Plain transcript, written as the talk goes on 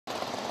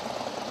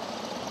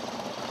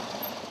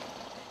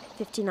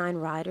59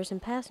 riders and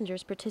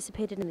passengers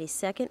participated in the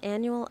second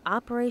annual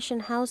Operation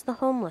House the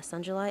Homeless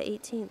on July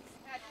 18th.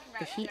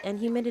 The heat and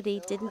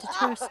humidity didn't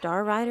deter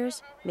Star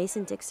Riders,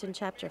 Mason-Dixon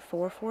Chapter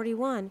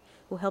 441,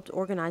 who helped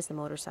organize the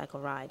motorcycle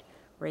ride,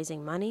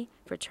 raising money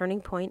for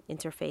Turning Point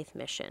Interfaith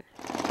Mission.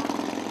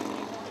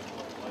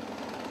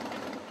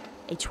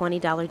 A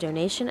 $20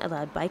 donation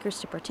allowed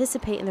bikers to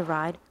participate in the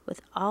ride,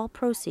 with all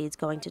proceeds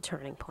going to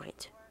Turning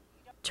Point.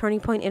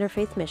 Turning Point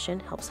Interfaith Mission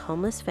helps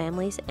homeless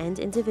families and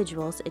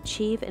individuals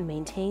achieve and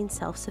maintain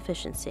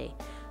self-sufficiency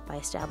by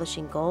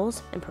establishing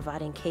goals and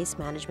providing case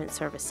management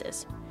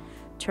services.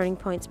 Turning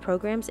Point's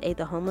programs aid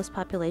the homeless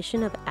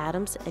population of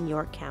Adams and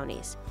York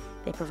counties.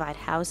 They provide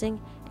housing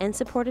and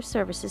supportive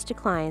services to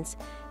clients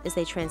as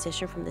they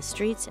transition from the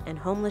streets and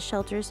homeless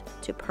shelters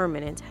to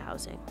permanent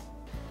housing.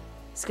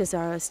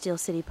 Scazzaro's Steel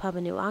City Pub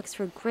in New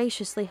Oxford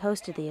graciously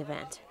hosted the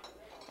event.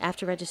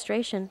 After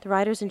registration, the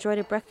riders enjoyed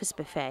a breakfast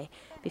buffet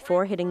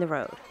before hitting the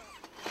road.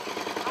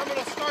 I'm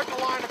going to start the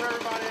line of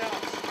everybody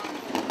else.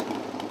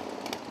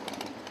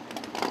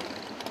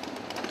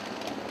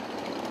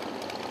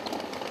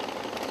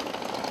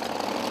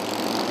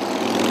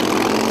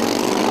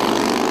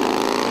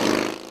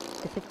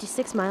 The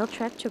 56-mile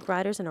trek took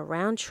riders on a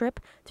round trip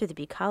through the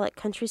bucolic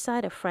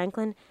countryside of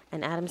Franklin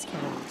and Adams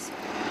counties.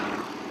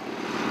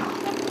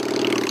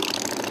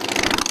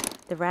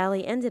 The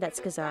rally ended at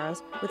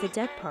Scazzaro's with a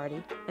deck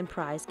party and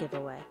prize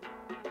giveaway.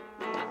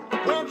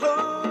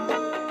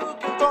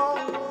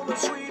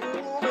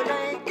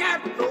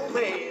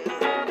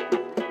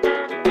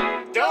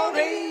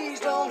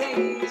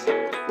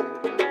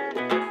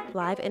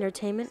 Live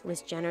entertainment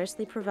was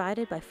generously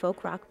provided by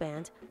folk rock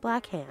band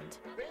Black Hand.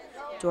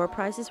 Door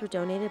prizes were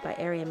donated by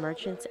area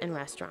merchants and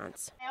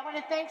restaurants. I want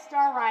to thank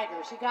Star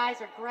Riders. You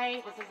guys are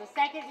great. This is the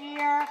second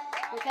year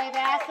that they've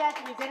asked us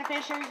to be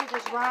beneficiaries of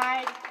this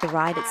ride. The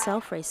ride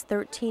itself raised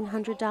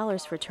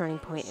 $1,300 for Turning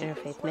Point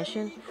Interfaith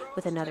Mission,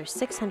 with another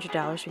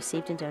 $600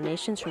 received in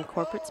donations from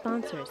corporate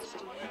sponsors: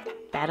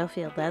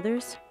 Battlefield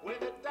Leathers,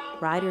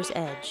 Rider's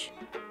Edge,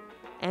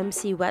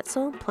 MC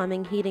Wetzel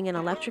Plumbing, Heating, and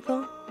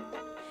Electrical,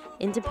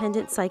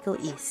 Independent Cycle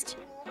East,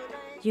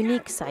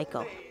 Unique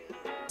Cycle,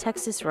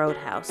 Texas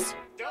Roadhouse,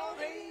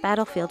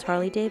 Battlefield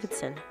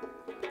Harley-Davidson,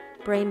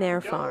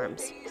 Braemare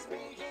Farms,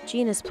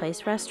 Gina's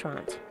Place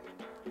Restaurant,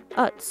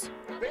 Utz,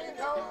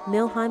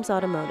 Milheim's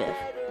Automotive,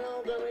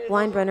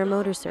 Weinbrenner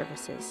Motor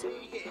Services,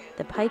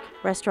 The Pike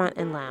Restaurant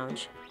and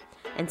Lounge,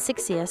 and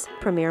Sixius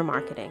Premier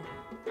Marketing.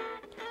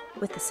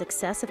 With the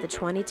success of the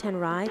 2010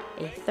 ride,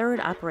 a third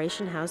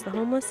Operation House the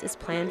Homeless is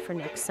planned for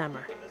next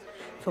summer.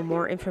 For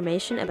more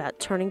information about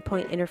Turning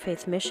Point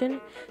Interfaith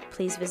Mission,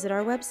 please visit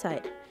our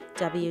website,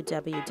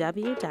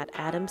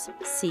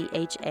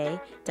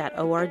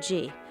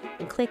 www.adamscha.org,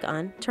 and click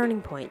on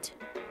Turning Point.